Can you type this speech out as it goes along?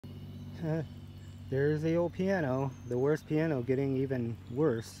There's the old piano, the worst piano getting even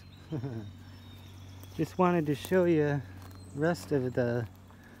worse. Just wanted to show you the rest of the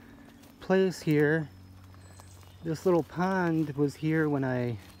place here. This little pond was here when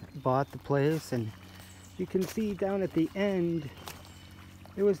I bought the place, and you can see down at the end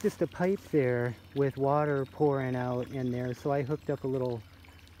there was just a pipe there with water pouring out in there, so I hooked up a little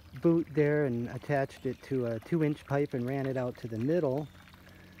boot there and attached it to a 2-inch pipe and ran it out to the middle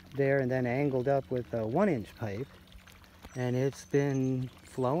there, and then angled up with a 1-inch pipe, and it's been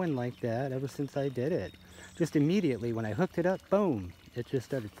flowing like that ever since I did it. Just immediately when I hooked it up, boom, it just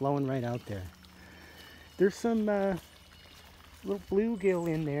started flowing right out there. There's some little bluegill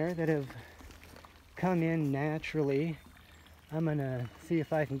in there that have come in naturally. I'm gonna see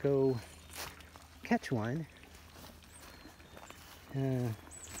if I can go catch one.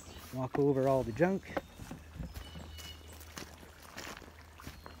 Walk over all the junk.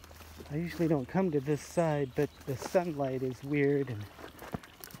 I usually don't come to this side, but the sunlight is weird, and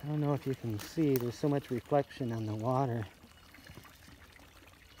I don't know if you can see, there's so much reflection on the water.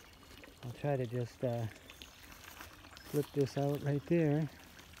 I'll try to just flip this out right there.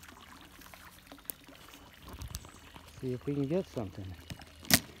 See if we can get something.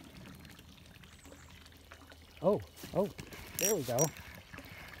 Oh, there we go.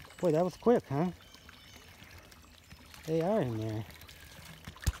 Boy, that was quick, huh? They are in there.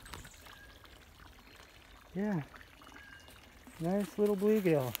 Yeah, nice little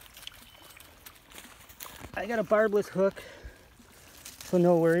bluegill. I got a barbless hook, so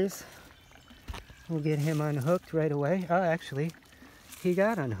no worries. We'll get him unhooked right away. Oh, actually, he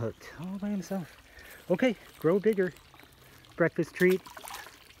got unhooked all by himself. Okay, grow bigger. Breakfast treat.